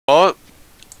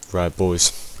Right,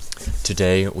 boys.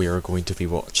 Today we are going to be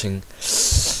watching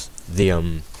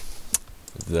the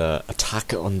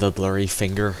attack on the blurry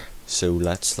finger. So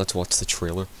let's watch the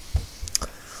trailer.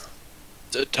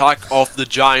 The attack of the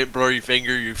giant blurry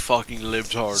finger, you fucking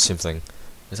libtard. Same thing.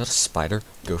 Is that a spider?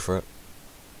 Go for it.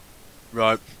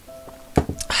 Right.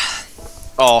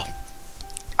 Oh.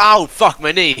 Ow, fuck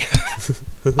my knee.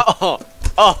 Oh.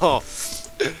 Oh.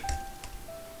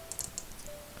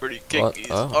 Pretty kinky.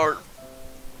 Oh.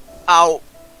 Ow.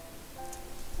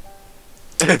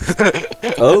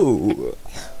 Oh.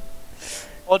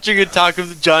 Watching Attack of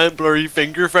the Giant Blurry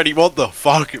Finger, Freddy, what the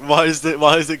fuck? Why is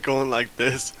it going like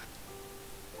this?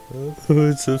 Oh,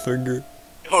 it's a finger.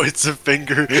 Oh, it's a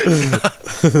finger.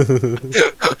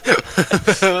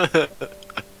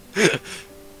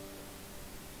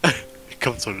 It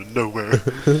comes out of nowhere.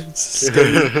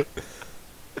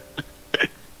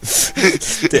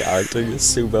 The acting is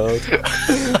so bad.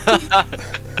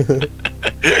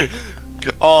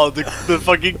 Oh, the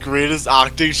fucking greatest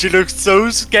acting. She looks so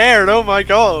scared. Oh my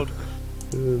god.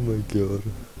 Oh my god.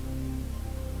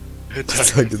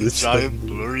 Attack of the Giant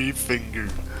Blurry Finger.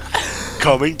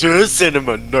 Coming to a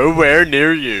cinema nowhere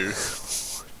near you.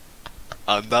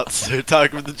 And that's the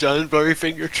Attack of the Giant Blurry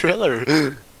Finger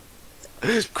trailer.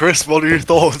 Chris, what are your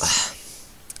thoughts?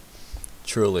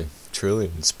 Truly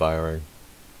inspiring.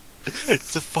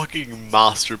 It's a fucking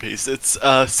masterpiece. It's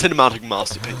a cinematic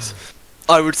masterpiece.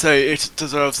 I would say it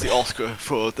deserves the Oscar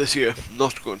for this year,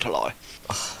 not going to lie.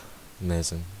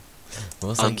 Amazing.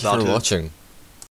 Well, thank you for watching.